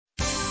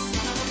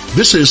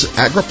This is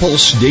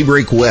AgriPulse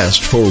Daybreak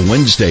West for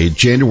Wednesday,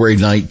 January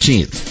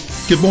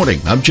 19th. Good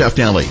morning. I'm Jeff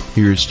Nally.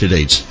 Here's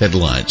today's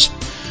headlines.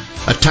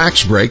 A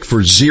tax break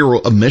for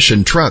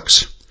zero-emission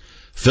trucks.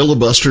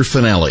 Filibuster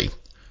finale.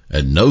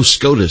 And no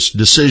SCOTUS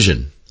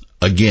decision.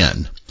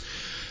 Again.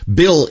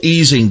 Bill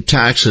easing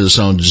taxes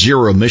on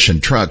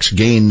zero-emission trucks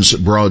gains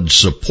broad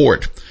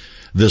support.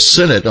 The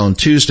Senate on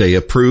Tuesday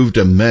approved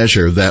a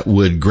measure that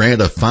would grant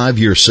a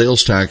 5-year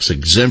sales tax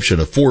exemption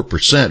of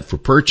 4% for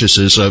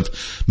purchases of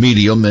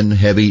medium and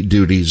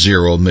heavy-duty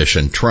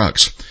zero-emission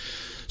trucks.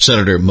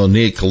 Senator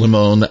Monique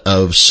Limon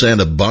of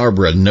Santa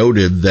Barbara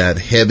noted that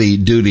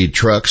heavy-duty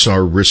trucks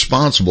are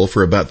responsible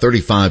for about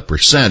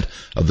 35%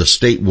 of the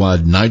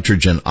statewide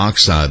nitrogen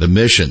oxide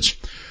emissions.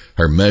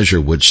 Her measure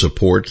would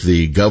support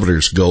the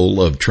governor's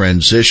goal of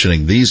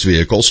transitioning these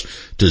vehicles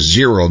to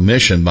zero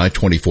emission by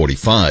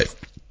 2045.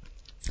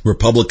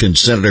 Republican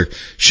Senator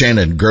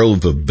Shannon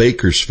Grove of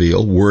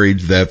Bakersfield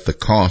worried that the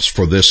cost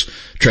for this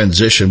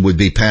transition would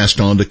be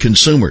passed on to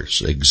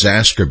consumers,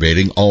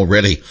 exacerbating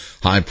already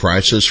high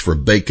prices for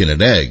bacon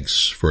and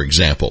eggs, for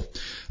example.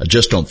 I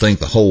just don't think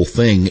the whole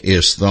thing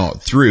is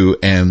thought through,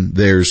 and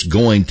there's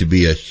going to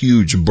be a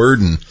huge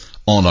burden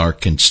on our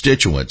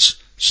constituents,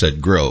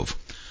 said Grove.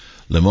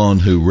 Limon,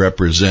 who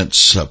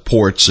represents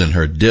ports in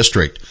her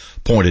district,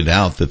 pointed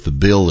out that the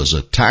bill is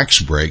a tax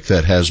break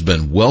that has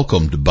been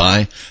welcomed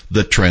by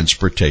the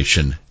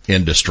transportation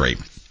industry.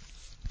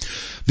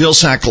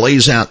 Vilsack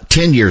lays out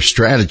 10-year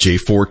strategy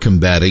for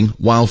combating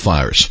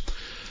wildfires.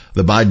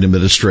 The Biden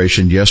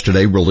administration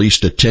yesterday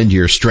released a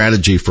 10-year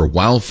strategy for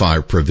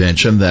wildfire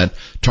prevention that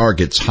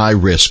targets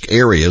high-risk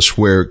areas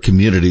where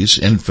communities,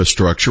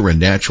 infrastructure,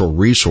 and natural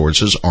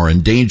resources are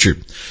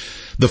endangered.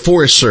 The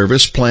Forest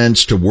Service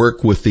plans to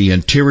work with the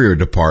Interior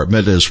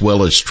Department as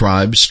well as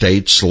tribes,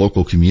 states,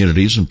 local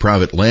communities, and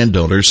private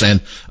landowners and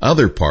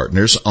other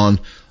partners on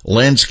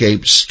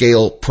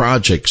landscape-scale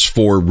projects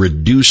for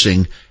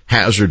reducing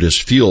hazardous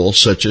fuel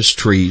such as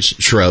trees,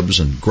 shrubs,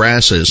 and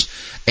grasses,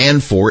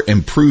 and for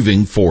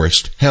improving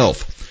forest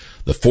health.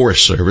 The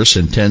Forest Service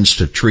intends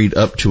to treat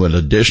up to an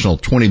additional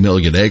 20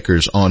 million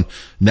acres on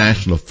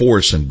national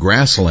forests and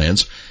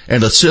grasslands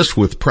and assist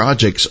with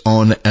projects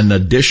on an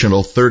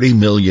additional 30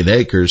 million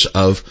acres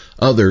of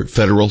other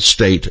federal,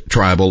 state,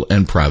 tribal,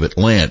 and private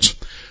lands.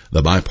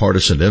 The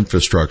bipartisan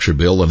infrastructure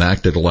bill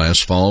enacted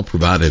last fall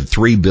provided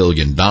 $3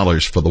 billion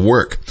for the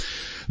work.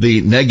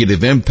 The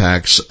negative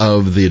impacts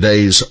of the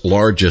day's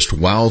largest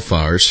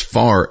wildfires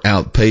far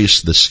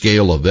outpaced the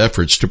scale of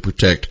efforts to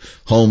protect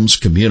homes,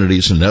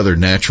 communities, and other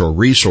natural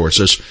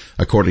resources,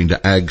 according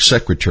to Ag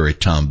Secretary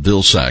Tom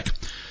Vilsack.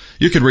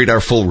 You can read our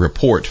full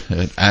report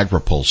at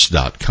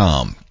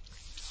agripulse.com.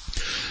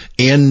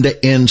 End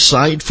in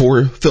sight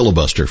for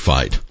filibuster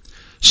fight.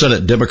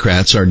 Senate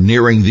Democrats are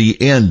nearing the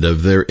end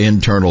of their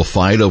internal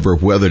fight over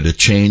whether to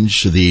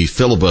change the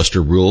filibuster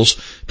rules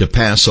to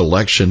pass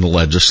election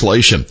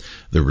legislation.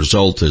 The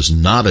result is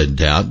not in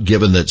doubt,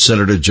 given that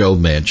Senator Joe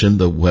Manchin,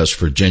 the West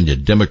Virginia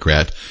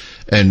Democrat,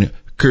 and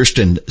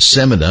Kyrsten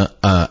Sinema,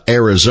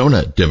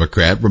 Arizona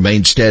Democrat,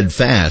 remain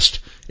steadfast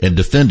in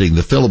defending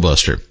the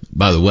filibuster.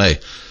 By the way,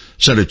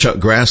 Senator Chuck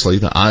Grassley,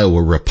 the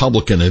Iowa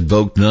Republican,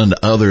 invoked none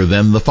other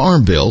than the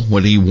Farm Bill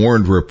when he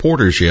warned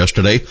reporters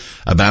yesterday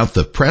about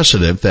the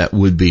precedent that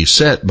would be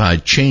set by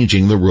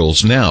changing the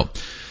rules now.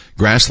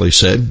 Grassley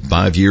said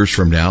 5 years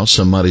from now,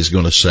 somebody's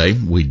going to say,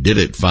 we did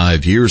it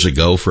 5 years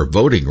ago for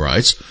voting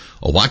rights.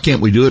 Well, why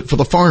can't we do it for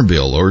the Farm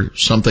Bill or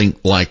something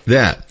like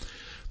that?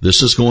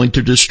 This is going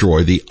to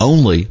destroy the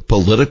only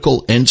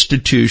political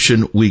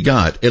institution we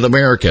got in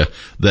America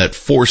that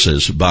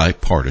forces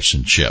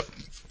bipartisanship.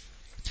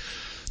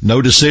 No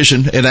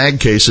decision in ag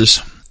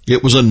cases.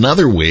 It was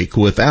another week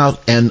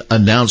without an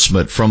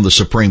announcement from the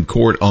Supreme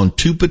Court on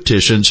two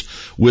petitions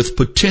with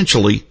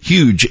potentially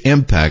huge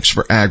impacts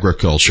for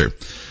agriculture.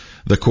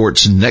 The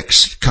court's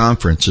next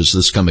conference is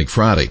this coming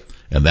Friday,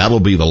 and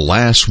that'll be the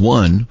last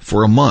one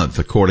for a month,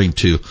 according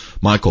to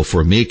Michael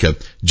Formica,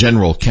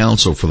 General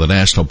Counsel for the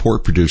National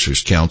Pork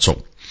Producers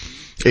Council.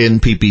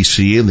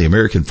 NPPC and the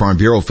American Farm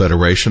Bureau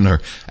Federation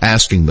are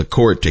asking the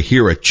court to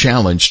hear a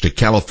challenge to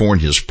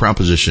California's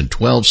Proposition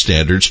 12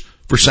 standards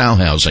for sow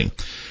housing.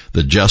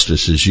 The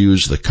justices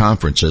use the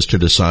conferences to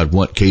decide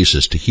what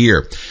cases to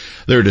hear.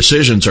 Their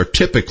decisions are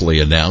typically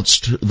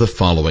announced the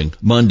following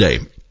Monday.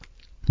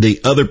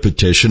 The other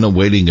petition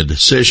awaiting a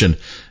decision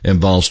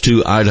involves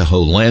two Idaho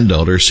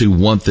landowners who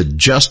want the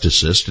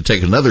justices to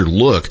take another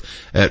look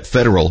at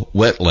federal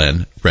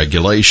wetland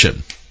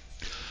regulation.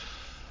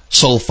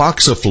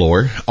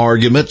 Sulfoxaflor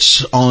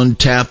arguments on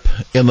tap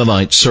in the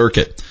Ninth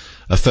Circuit.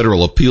 A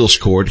federal appeals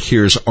court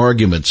hears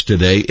arguments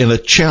today in a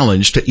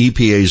challenge to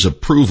EPA's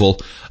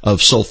approval of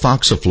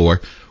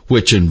sulfoxaflor,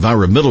 which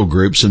environmental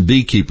groups and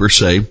beekeepers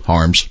say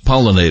harms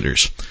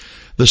pollinators.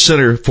 The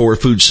Center for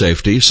Food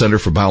Safety, Center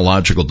for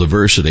Biological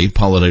Diversity,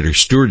 Pollinator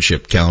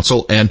Stewardship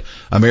Council, and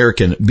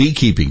American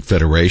Beekeeping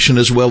Federation,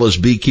 as well as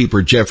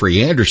beekeeper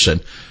Jeffrey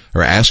Anderson,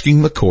 are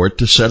asking the court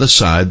to set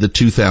aside the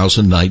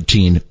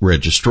 2019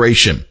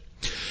 registration.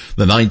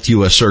 The Ninth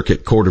U.S.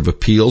 Circuit Court of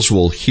Appeals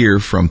will hear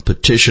from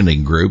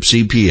petitioning groups.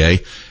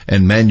 EPA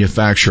and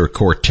manufacturer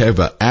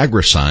Corteva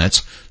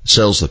Agriscience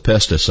sells the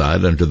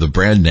pesticide under the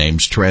brand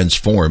names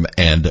Transform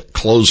and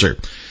Closer.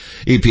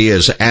 EPA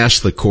has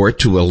asked the court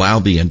to allow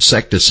the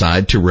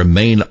insecticide to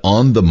remain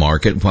on the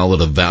market while it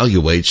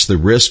evaluates the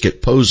risk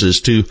it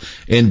poses to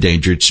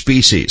endangered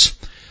species.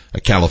 A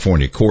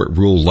California court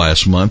ruled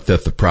last month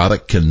that the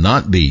product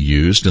cannot be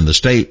used in the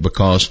state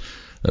because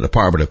the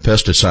Department of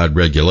Pesticide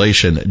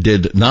Regulation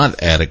did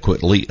not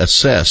adequately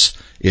assess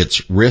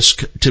its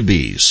risk to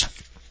bees.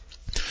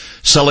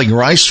 Selling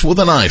rice with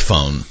an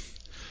iPhone.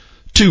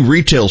 2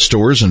 retail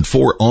stores and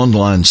 4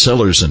 online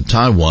sellers in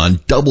Taiwan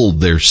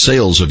doubled their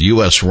sales of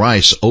U.S.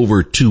 rice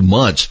over 2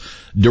 months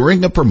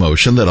during a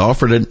promotion that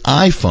offered an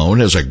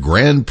iPhone as a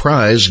grand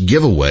prize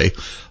giveaway,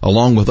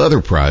 along with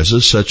other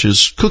prizes such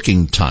as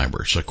cooking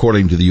timers,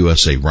 according to the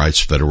USA Rice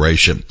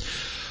Federation.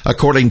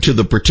 According to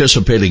the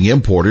participating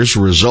importers,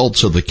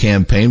 results of the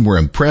campaign were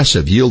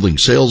impressive, yielding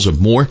sales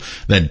of more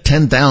than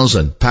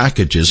 10,000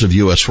 packages of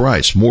U.S.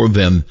 rice, more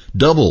than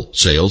double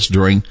sales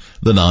during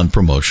the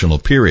non-promotional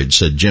period,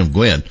 said Jim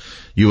Gwynn,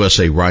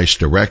 USA Rice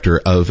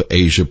Director of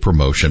Asia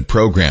Promotion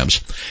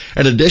Programs.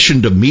 In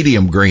addition to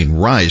medium grain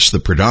rice, the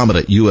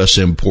predominant U.S.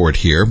 import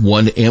here,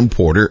 one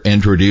importer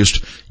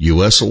introduced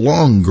U.S.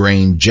 long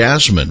grain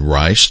jasmine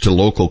rice to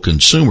local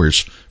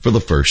consumers for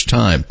the first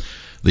time.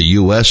 The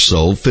U.S.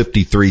 sold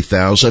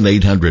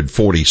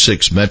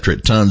 53,846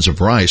 metric tons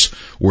of rice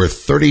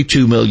worth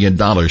 $32 million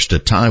to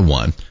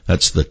Taiwan.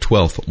 That's the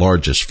 12th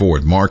largest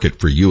forward market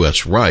for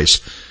U.S.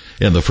 rice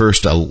in the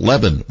first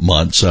 11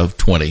 months of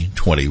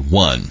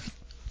 2021.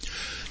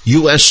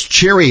 U.S.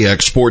 cherry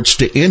exports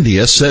to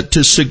India set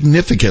to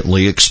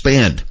significantly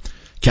expand.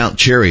 Count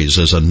cherries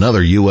as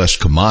another U.S.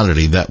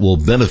 commodity that will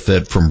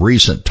benefit from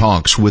recent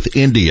talks with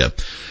India.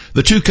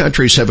 The two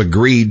countries have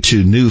agreed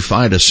to new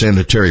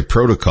phytosanitary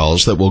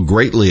protocols that will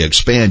greatly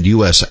expand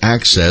U.S.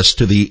 access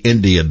to the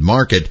Indian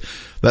market,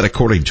 that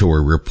according to a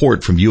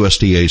report from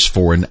USDA's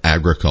Foreign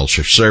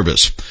Agriculture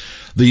Service.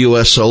 The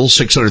U.S. sold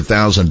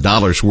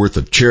 $600,000 worth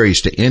of cherries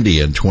to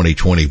India in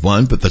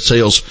 2021, but the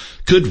sales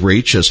could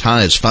reach as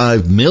high as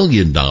 $5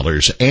 million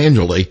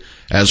annually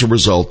as a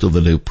result of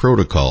the new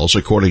protocols,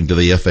 according to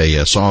the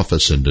FAS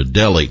office in New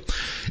Delhi.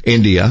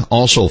 India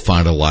also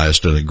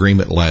finalized an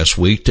agreement last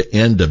week to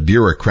end a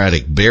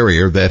bureaucratic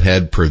barrier that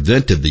had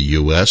prevented the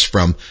U.S.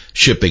 from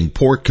shipping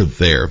pork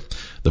there.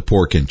 The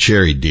pork and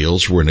cherry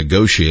deals were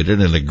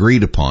negotiated and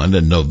agreed upon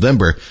in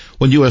November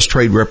when U.S.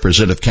 Trade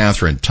Representative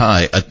Catherine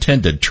Tai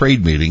attended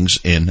trade meetings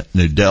in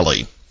New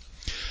Delhi.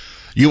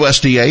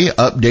 USDA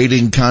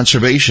updating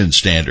conservation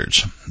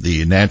standards.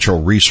 The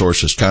Natural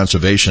Resources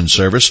Conservation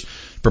Service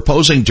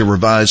proposing to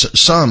revise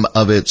some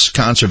of its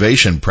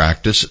conservation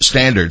practice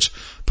standards,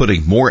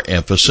 putting more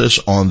emphasis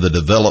on the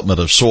development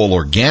of soil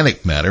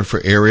organic matter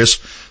for areas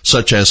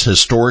such as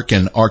historic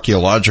and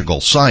archaeological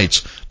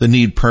sites that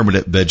need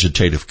permanent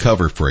vegetative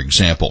cover, for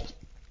example.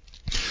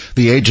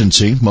 The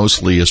agency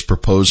mostly is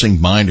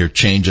proposing minor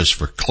changes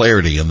for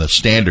clarity in the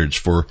standards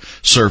for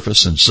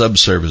surface and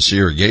subsurface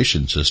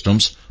irrigation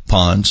systems,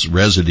 ponds,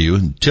 residue,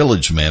 and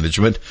tillage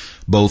management,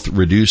 both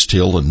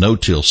reduced-till and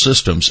no-till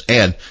systems,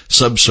 and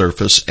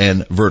subsurface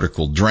and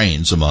vertical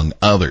drains, among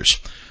others.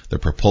 The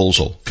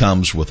proposal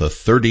comes with a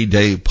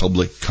 30-day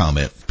public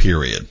comment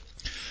period.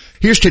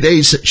 Here's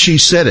today's She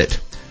Said It.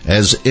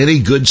 As any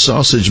good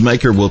sausage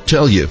maker will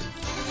tell you,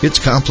 it's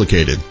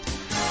complicated.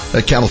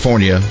 A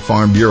California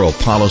Farm Bureau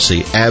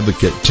policy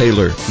advocate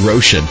Taylor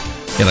Roshan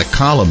in a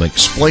column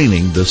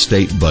explaining the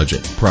state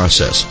budget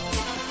process.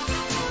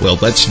 Well,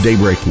 that's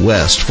Daybreak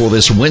West for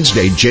this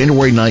Wednesday,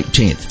 January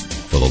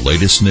 19th. For the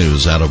latest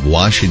news out of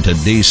Washington,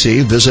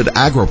 D.C., visit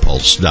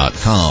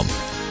agripulse.com.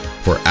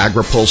 For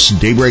AgriPulse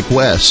Daybreak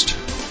West,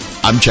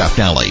 I'm Jeff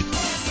Nally.